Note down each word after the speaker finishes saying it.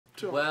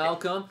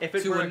Welcome If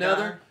it to were a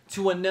another,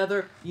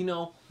 you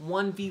know,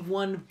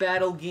 1v1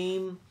 battle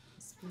game,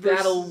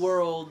 battle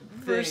world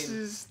thing.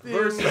 Versus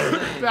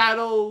thing.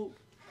 Battle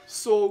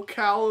Soul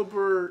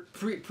Calibur.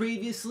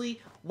 Previously,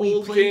 we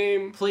Old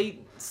game.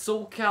 played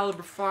Soul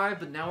Calibur 5,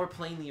 but now we're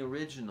playing the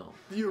original.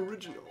 The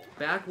original.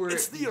 Back where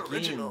It's it the begins.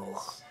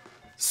 original.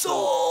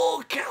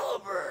 Soul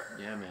Calibur.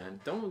 Yeah, man.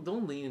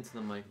 Don't lean into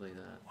the mic like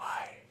that.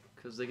 Why?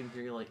 Because they can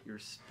hear you like your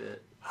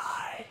spit.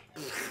 Hi.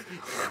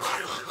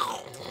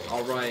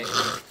 Alright,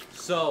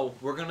 so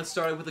we're gonna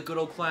start with a good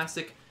old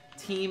classic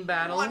team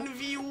battle.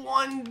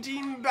 1v1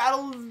 team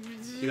battle.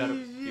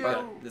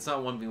 But it's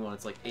not 1v1,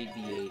 it's like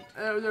 8v8.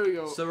 There we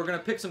go. So we're gonna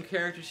pick some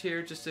characters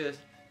here just to...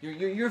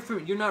 You're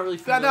not really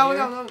That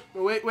familiar. one.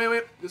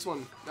 Wait. This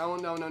one. That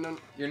one. No.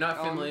 You're not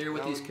That one, familiar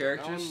with that these one,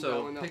 characters,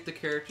 that one, so pick the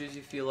characters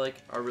you feel like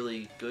are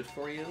really good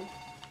for you.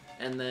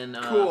 And then,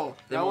 Cool.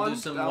 then That we'll one, do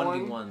some that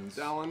 1v1s.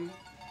 That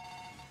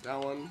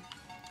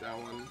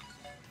one.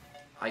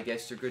 I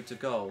guess you're good to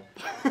go.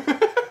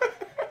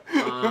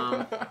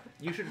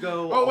 You should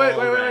go. Oh wait.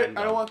 random.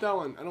 I don't want that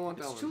one.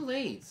 It's too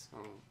late. Oh.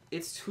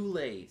 It's too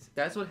late.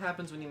 That's what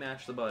happens when you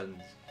mash the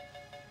buttons.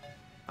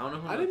 I don't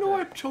know who I didn't know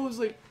I chose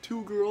like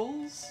 2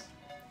 girls.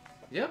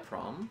 Yeah,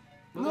 prom.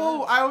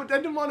 No, I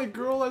didn't want a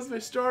girl as my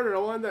starter. I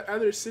wanted that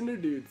other Cinder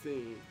Dude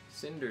thing.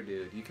 Cinder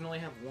Dude. You can only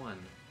have one.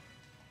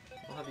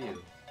 I'll have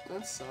you.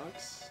 That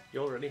sucks. You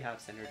already have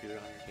Cinder Dude on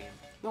your team.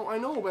 No, I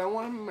know, but I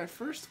want him in my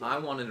first one. I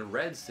wanted a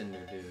red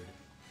Cinder Dude.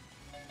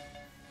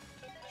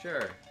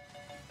 Sure.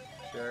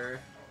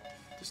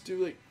 Just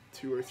do like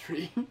 2 or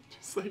 3.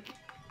 Just like.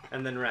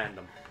 And then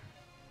random.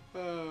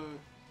 And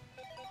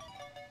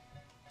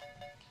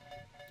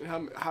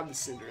have the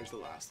Cinder as the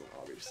last one,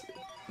 obviously.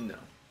 No.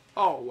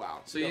 Oh wow.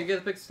 So No. you get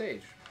to pick the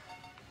stage.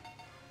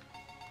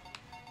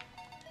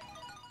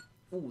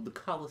 Ooh, the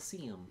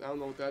Coliseum. I don't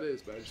know what that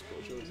is, but I just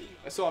chose it.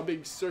 I saw a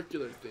big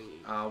circular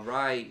thingy.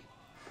 Alright.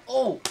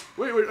 Oh!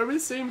 Wait, are we the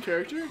same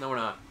character? No, we're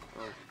not.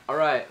 Oh.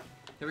 Alright.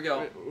 Here we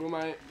go. Wait, who am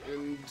I?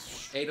 And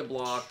A to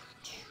block.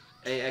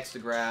 AX to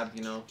grab,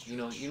 you know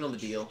the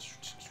deal.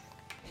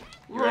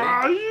 You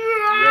ready?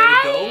 Ready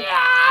to go?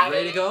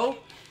 Ready to go?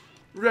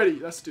 Ready,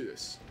 let's do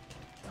this.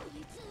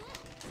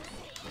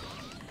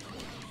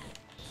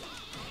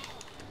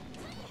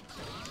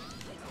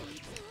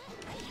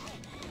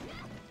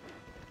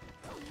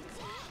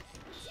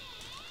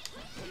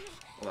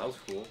 Oh, that was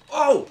cool.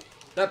 Oh!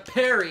 That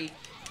parry!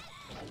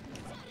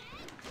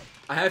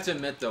 I have to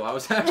admit, though, I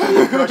was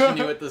actually crushing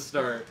you at the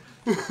start.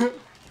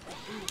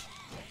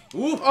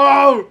 Ooh!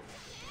 Oh!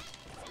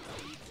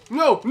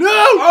 No! No!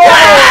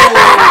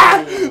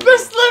 Oh! The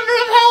sliver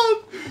of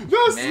health!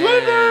 The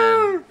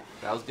sliver!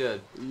 That was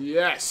good.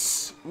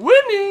 Yes!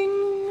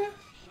 Winning!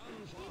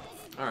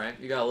 Alright,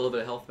 you got a little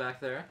bit of health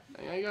back there.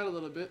 I got a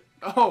little bit.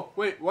 Oh,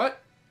 wait,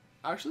 what?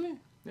 Actually?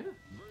 Yeah.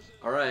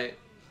 Alright.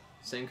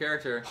 Same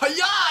character.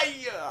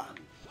 Hi-ya!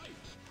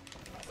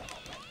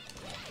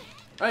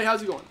 Hey,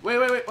 how's it going?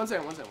 Wait. One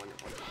second. There we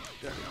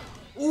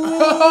go.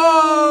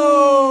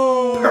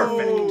 Ooh!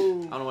 Perfect.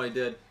 I don't know what I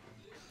did.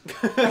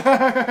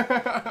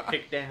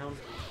 Kick down.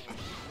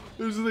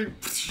 It was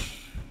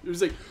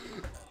like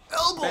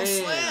elbow Bam.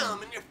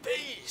 slam in your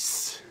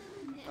face.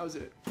 That was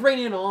it. Bring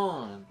it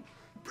on.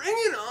 Bring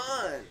it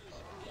on.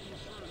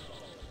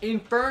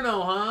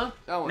 Inferno, huh?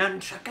 That one.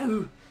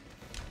 Nunchaku.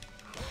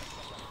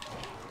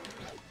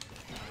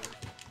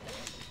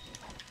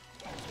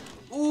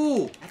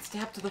 Ooh! That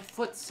stab to the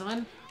foot,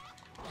 son.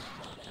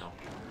 No.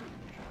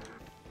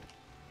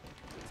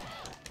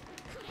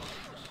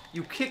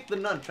 You kicked the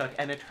nunchuck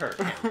and it hurt.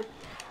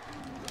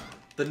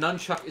 The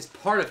nunchuck is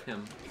part of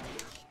him.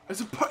 It's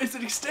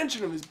an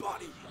extension of his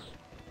body.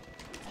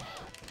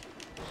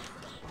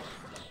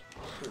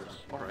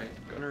 Alright.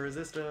 Gonna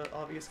resist a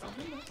obvious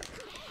combo.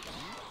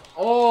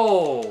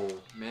 Oh,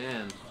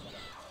 man.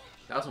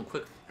 That was some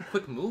quick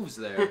moves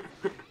there.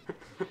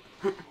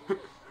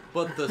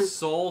 But the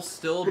soul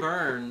still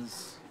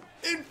burns.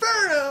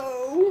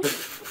 Inferno!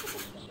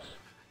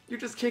 You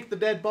just kicked the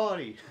dead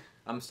body.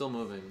 I'm still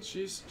moving.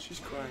 She's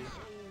crying.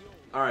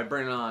 Alright,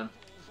 bring it on.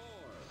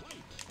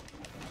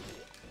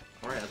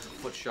 Alright, that's a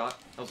foot shot.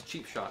 That was a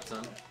cheap shot,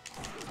 son.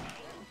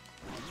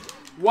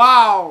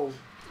 Wow!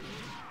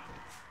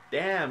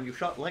 Damn, you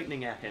shot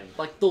lightning at him.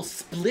 Like those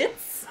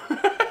splits?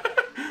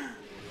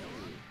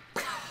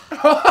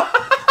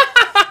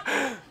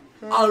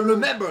 I'll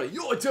remember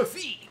your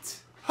defeat!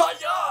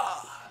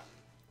 Hiya!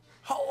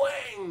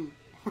 Hawang!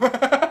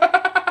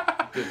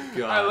 Good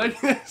God. I like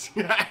this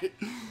guy.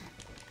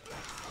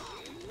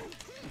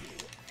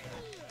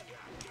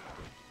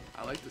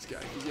 I like this guy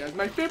because he has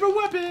my favorite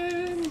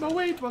weapon. But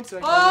wait 1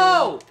 second.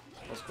 Oh!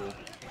 That's cool.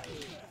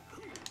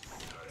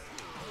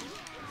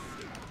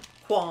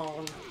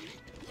 Quang.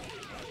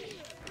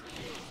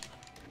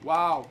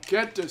 Wow,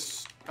 get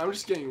this. I'm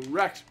just getting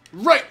wrecked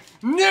right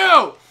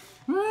now.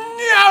 No!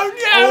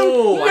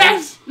 Oh,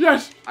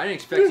 Yes! I didn't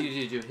expect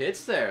you to do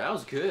hits there. That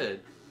was good.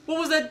 What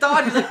was that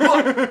dodge? He's like,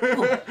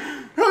 what?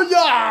 Oh,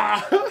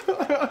 yeah!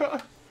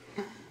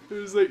 It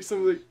was like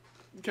some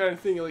kind of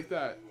thing like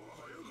that.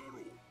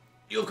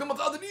 You have come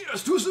 1,000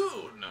 years too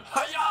soon.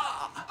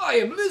 Hiya! I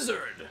am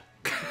Lizard.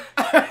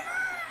 I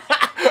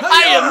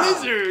am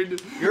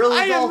Lizard. You're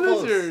I am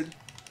Lizard.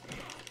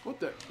 What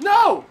the?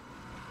 No!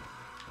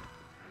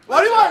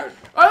 Why do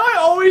I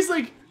always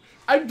like,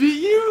 I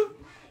beat you,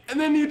 and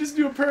then you just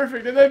do it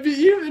perfect, and I beat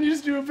you, and then you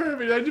just do it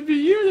perfect, I just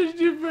beat you, and then you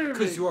do it perfect.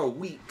 Because you are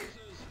weak.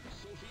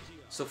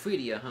 So free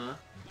to you, huh?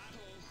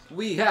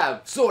 We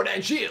have sword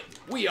and shield.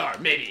 We are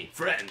maybe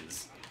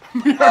friends.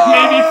 We are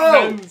maybe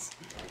friends.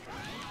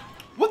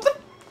 What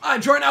the? I'm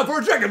trying out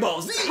for Dragon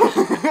Ball Z.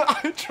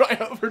 I'm trying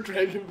out for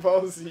Dragon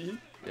Ball Z.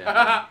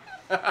 Yeah.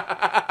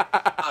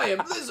 I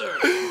am Lizard.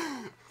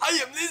 I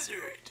am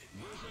Lizard.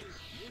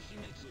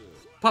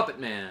 Puppet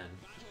Man.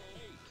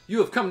 You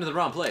have come to the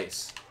wrong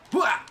place.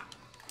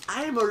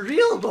 I am a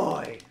real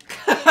boy.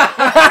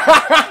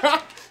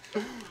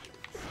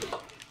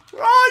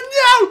 Oh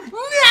no! No!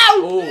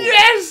 Oh.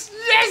 Yes!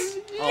 Yes!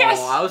 Yes!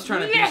 Oh, I was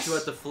trying to beat you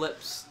at the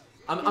flips.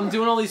 I'm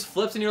doing all these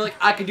flips, and you're like,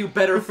 I can do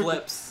better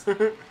flips. All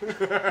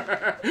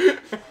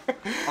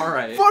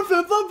right.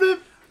 Flip.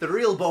 The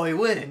real boy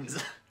wins.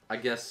 I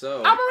guess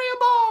so. I'm a real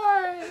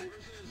boy.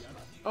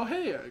 Oh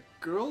hey, a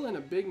girl in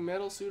a big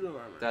metal suit of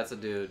armor. That's a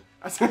dude.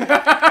 I'm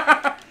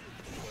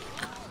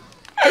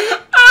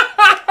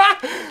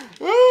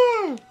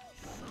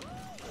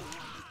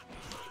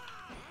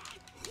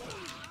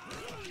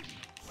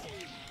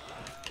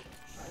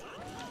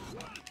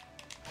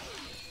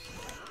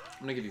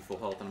gonna give you full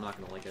health. I'm not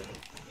gonna like it.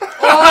 Oh!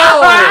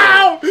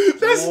 Wow!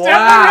 The step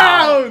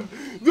around!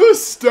 The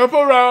step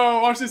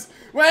around! Watch this.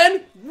 When?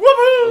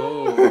 Woohoo!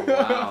 Oh,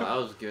 wow. That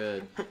was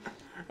good.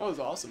 That was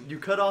awesome. You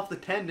cut off the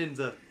tendons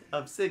of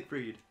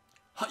Siegfried.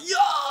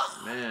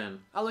 Yeah!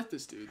 Man. I like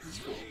this dude. He's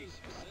cool.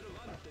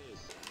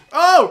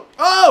 Oh!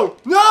 Oh!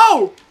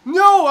 No!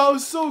 No! I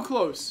was so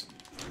close.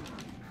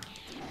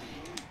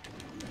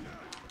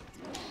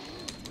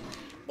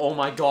 Oh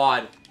my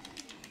god.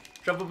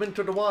 Shove him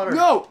into the water.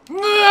 No!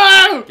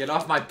 No! Get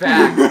off my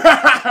back.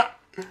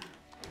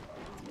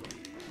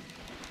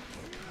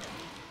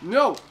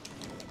 No!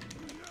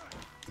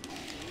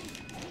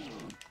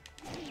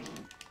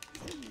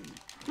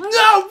 No!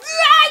 No!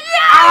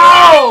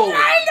 Ow!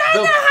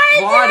 I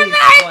body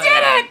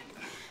did it!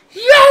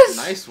 Yes!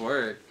 Nice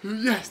work.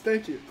 Yes,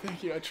 thank you.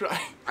 Thank you, I tried.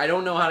 I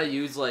don't know how to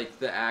use, like,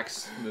 the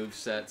axe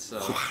moveset,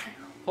 so...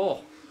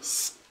 Oh.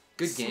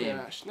 Good game.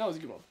 Smash. That was a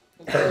good one.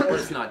 But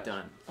it's not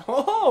done.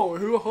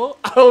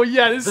 Oh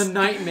yeah, this The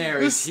nightmare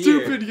this is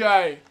here. stupid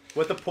guy.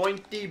 With a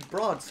pointy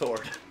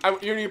broadsword. You're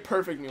gonna be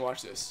perfect when you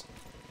watch this.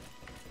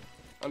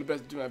 I'm gonna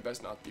do my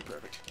best not to be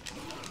perfect.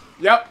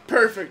 Yep,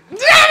 perfect.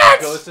 Damn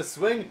it! Goes to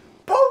swing.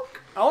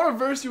 Poke! I want to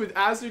verse you with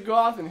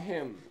Azeroth and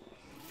him.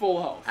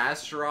 Full health.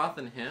 Astaroth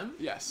and him?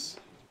 Yes.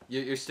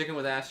 You're sticking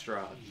with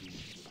Astaroth.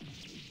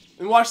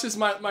 And watch this,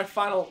 my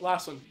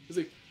last one. It's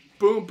like,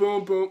 boom,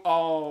 boom, boom.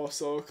 Oh,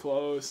 so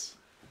close.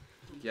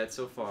 Yet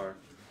so far.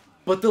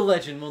 But the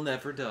legend will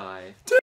never die.